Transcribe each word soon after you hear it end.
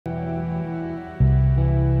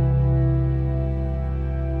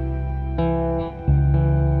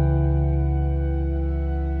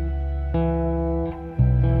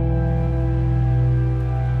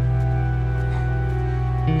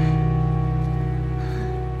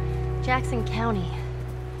Jackson County.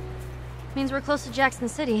 Means we're close to Jackson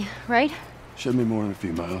City, right? Should be more than a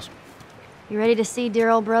few miles. You ready to see dear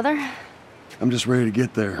old brother? I'm just ready to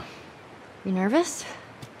get there. You nervous?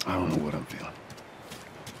 I don't know what I'm feeling.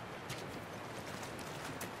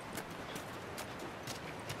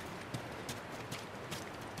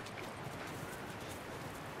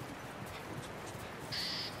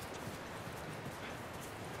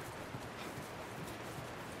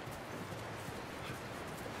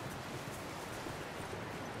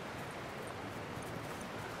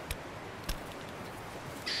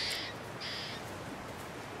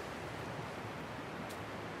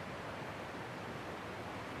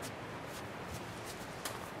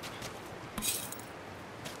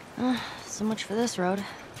 So much for this road.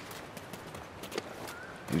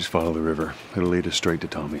 You just follow the river. It'll lead us straight to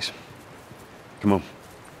Tommy's. Come on.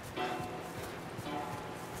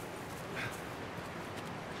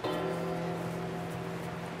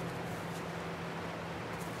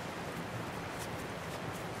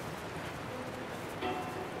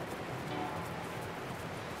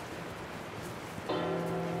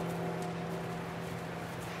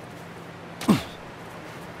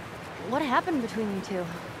 What happened between you two?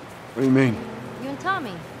 What do you mean? You and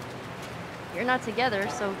Tommy. You're not together,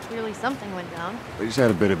 so clearly something went down. We just had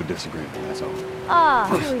a bit of a disagreement, that's all. Ah,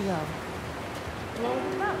 here we go. What was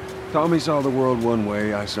it about? Tommy saw the world one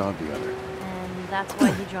way, I saw it the other. And that's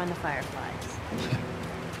why he joined the Fireflies.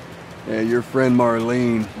 Yeah, your friend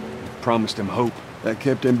Marlene promised him hope. That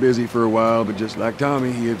kept him busy for a while, but just like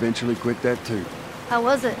Tommy, he eventually quit that too. How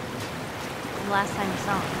was it? The last time you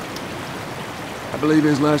saw him? I believe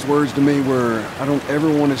his last words to me were, I don't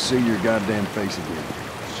ever want to see your goddamn face again.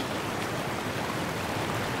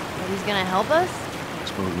 But he's gonna help us? I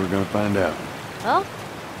suppose we're gonna find out. Well,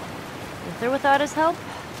 with or without his help,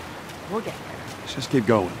 we'll get there. Let's just keep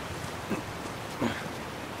going.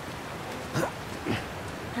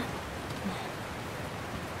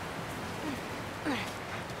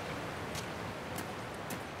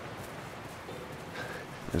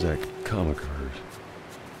 There's that comic of hers.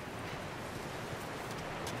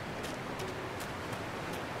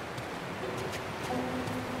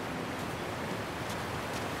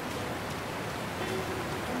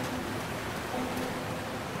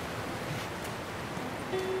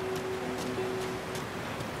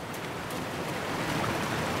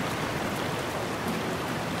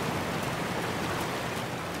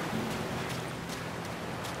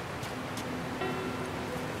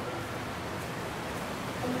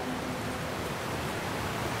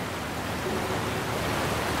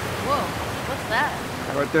 What's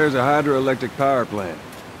that? Right there's a hydroelectric power plant.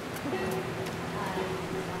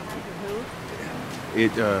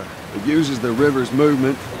 It uses the river's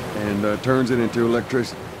movement and turns it into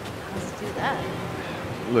electricity. Let's do that.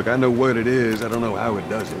 Look, I know what it is. I don't know how it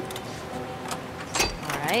does it.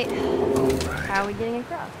 All right. How are we getting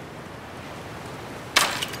across?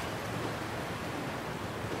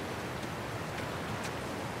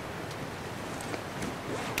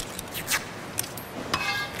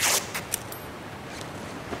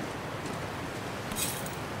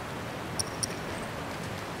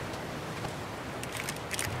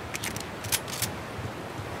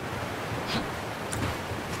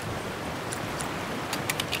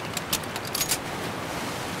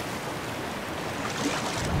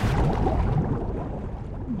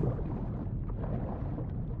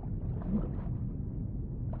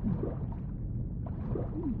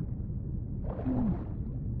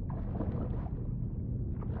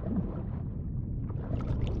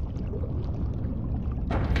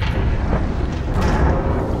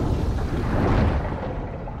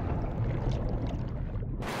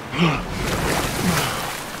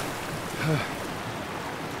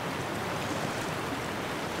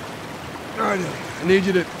 All right, Ellie, I need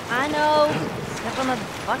you to... I know. Step on the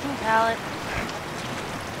fucking pallet.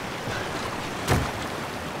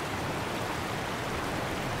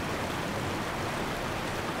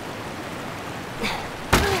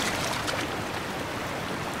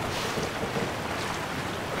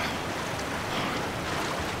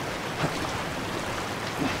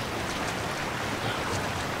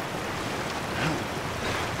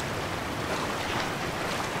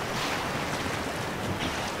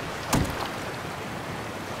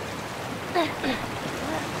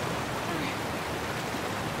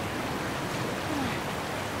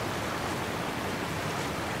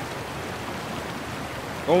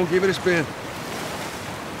 Go on, give it a spin.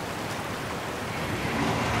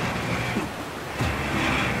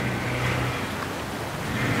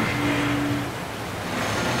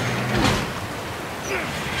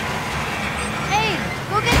 Hey,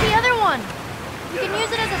 go get the other one. You can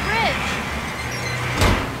use it as a bridge.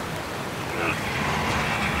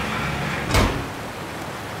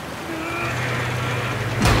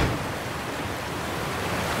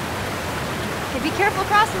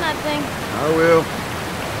 crossing that thing. I will.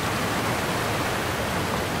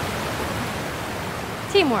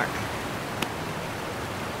 Teamwork.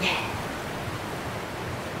 Yeah.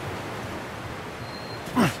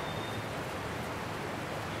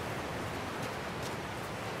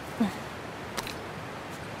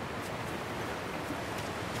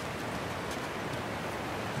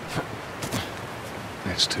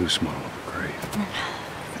 That's too small of a grave.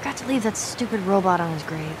 Forgot to leave that stupid robot on his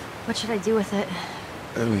grave. What should I do with it?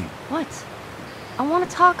 Ellie. What? I want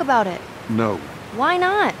to talk about it. No. Why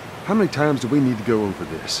not? How many times do we need to go over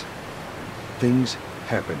this? Things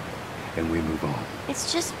happen, and we move on.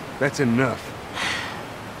 It's just... That's enough.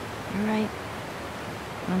 You're right.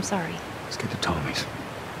 I'm sorry. Let's get to Tommy's.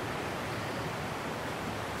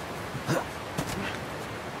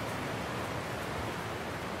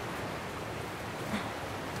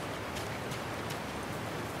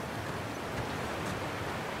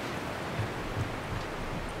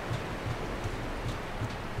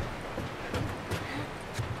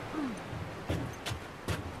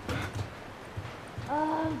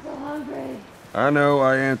 I'm so hungry. I know,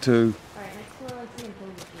 I am too. All right, next one, let's see him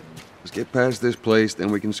food. Let's get past this place,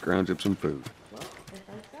 then we can scrounge up some food. Well, if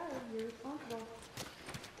I starve, you're responsible.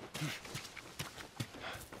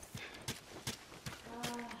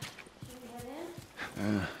 Should we head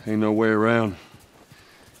in? Ain't no way around.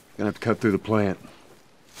 Gonna have to cut through the plant.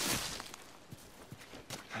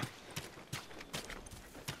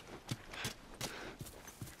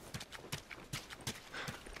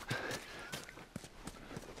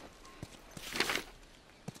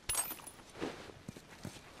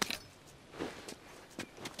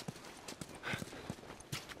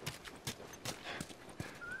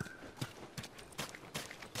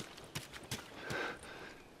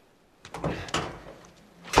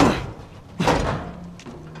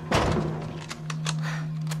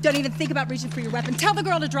 Don't even think about reaching for your weapon. Tell the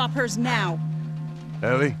girl to drop hers now.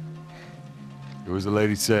 Ellie? Do as the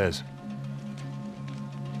lady says.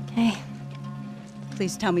 Hey.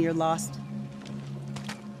 Please tell me you're lost.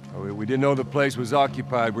 Oh, we didn't know the place was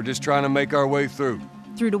occupied. We're just trying to make our way through.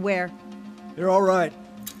 Through to where? They're all right.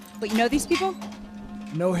 But you know these people?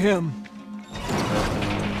 Know him.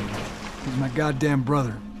 He's my goddamn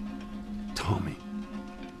brother. Tommy.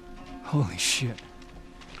 Holy shit.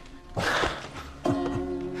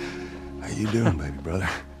 How you doing, baby brother?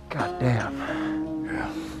 Goddamn.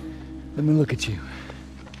 Yeah. Let me look at you.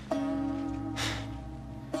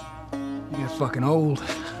 You get fucking old.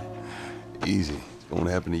 Easy. It's going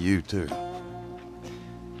to happen to you, too.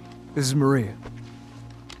 This is Maria.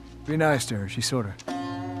 Be nice to her. She sort of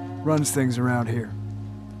runs things around here.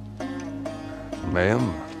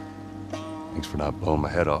 Ma'am, thanks for not blowing my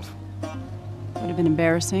head off. Would have been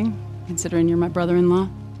embarrassing, considering you're my brother-in-law.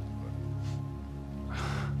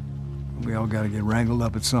 We all gotta get wrangled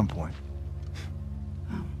up at some point.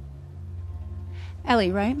 Oh.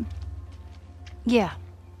 Ellie, right? Yeah.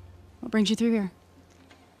 What brings you through here?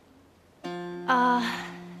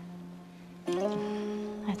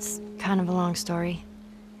 That's kind of a long story.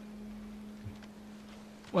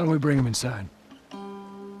 Why don't we bring him inside?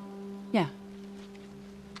 Yeah.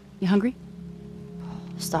 You hungry?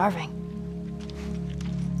 Starving.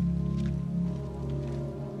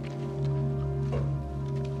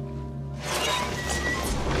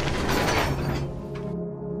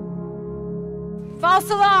 False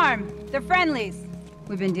alarm! They're friendlies.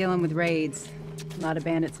 We've been dealing with raids. A lot of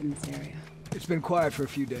bandits in this area. It's been quiet for a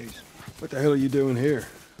few days. What the hell are you doing here?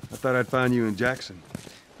 I thought I'd find you in Jackson.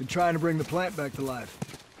 Been trying to bring the plant back to life.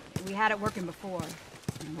 We had it working before,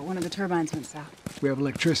 but one of the turbines went south. We have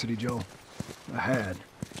electricity, Joel. I had.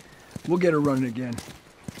 We'll get her running again.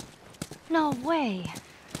 No way.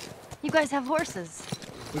 You guys have horses.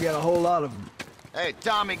 We got a whole lot of them. Hey,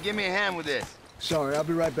 Tommy, give me a hand with this. Sorry, I'll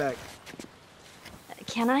be right back.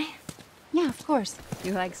 Can I? Yeah, of course.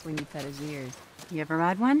 He likes when you pet his ears. You ever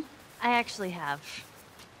ride one? I actually have.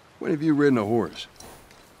 When have you ridden a horse?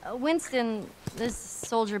 Winston, this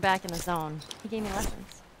soldier back in the zone, he gave me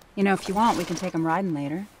lessons. You know, if you want, we can take him riding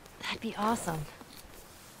later. That'd be awesome.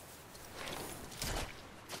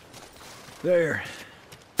 There.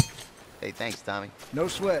 Hey, thanks, Tommy. No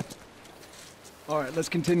sweat. All right, let's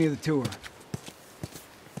continue the tour.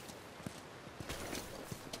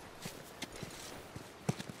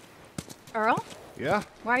 Earl? Yeah?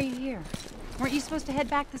 Why are you here? Weren't you supposed to head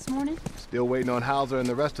back this morning? Still waiting on Hauser and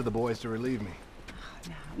the rest of the boys to relieve me.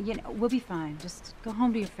 No, you know, we'll be fine. Just go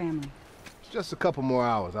home to your family. It's just a couple more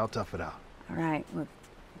hours. I'll tough it out. All right, well,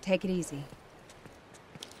 take it easy.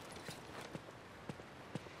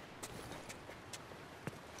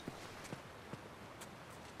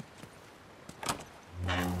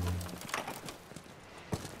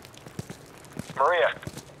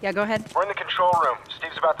 Yeah, go ahead. We're in the control room.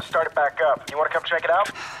 Steve's about to start it back up. You want to come check it out?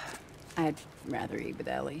 I'd rather eat with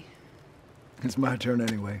Ellie. It's my turn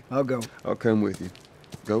anyway. I'll go. I'll come with you.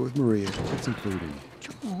 Go with Maria. Get some food in you.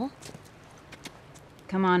 Joel.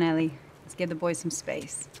 Come on, Ellie. Let's give the boys some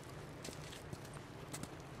space.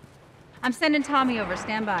 I'm sending Tommy over.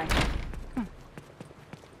 Stand by.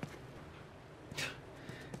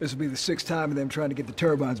 This will be the 6th time of them trying to get the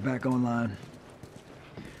turbines back online.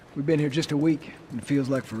 We've been here just a week, and it feels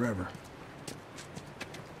like forever.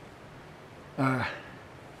 I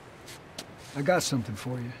got something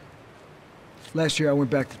for you. Last year I went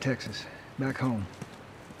back to Texas, back home.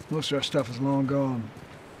 Most of our stuff is long gone.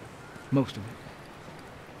 Most of it.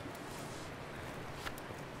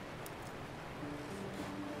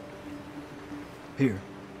 Here.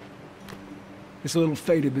 It's a little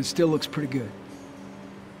faded, but it still looks pretty good.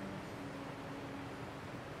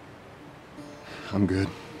 I'm good.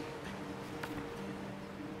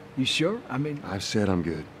 You sure? I mean... I've said I'm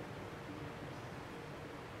good.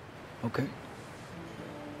 Okay.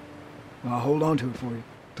 Well, I'll hold on to it for you.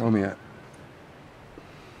 Tommy,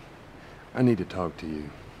 I need to talk to you.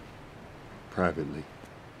 Privately.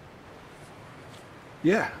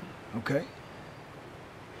 Yeah, okay.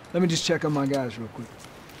 Let me just check on my guys real quick.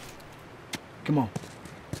 Come on.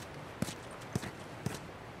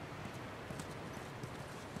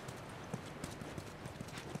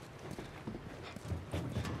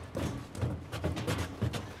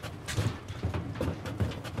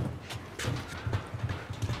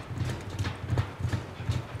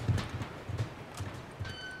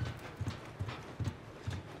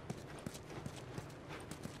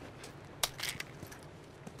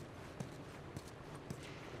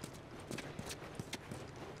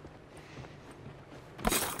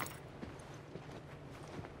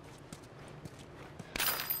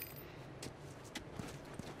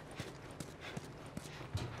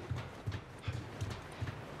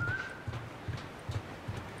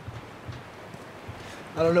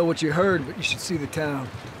 I don't know what you heard, but you should see the town.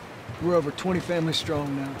 We're over 20 families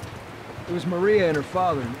strong now. It was Maria and her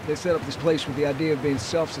father. They set up this place with the idea of being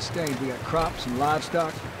self-sustained. We got crops and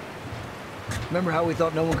livestock. Remember how we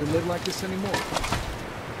thought no one could live like this anymore?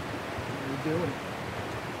 We're doing it.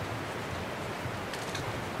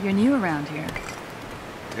 You're new around here.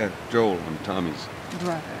 Yeah, Joel, I'm Tommy's.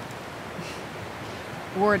 Brother.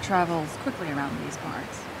 Word travels quickly around these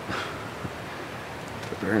parts.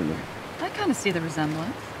 Apparently. I kind of see the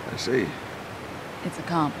resemblance. I see. It's a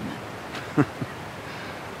compliment.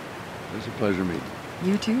 It's a pleasure meeting.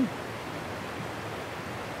 You too.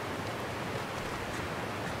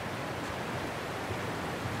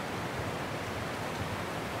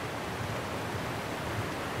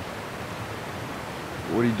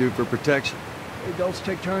 What do you do for protection? Adults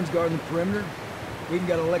take turns guarding the perimeter. We even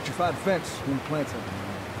got an electrified fence when the plants up.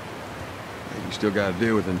 Hey, you still gotta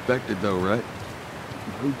deal with infected though, right?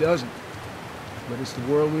 Who doesn't? But it's the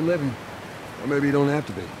world we live in. Well, maybe you don't have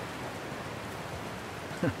to be.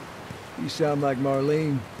 You sound like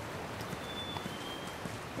Marlene.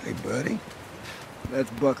 Hey, buddy. That's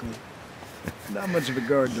Buckley. Not much of a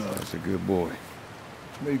guard dog, That's a good boy.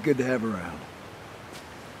 but he's good to have around.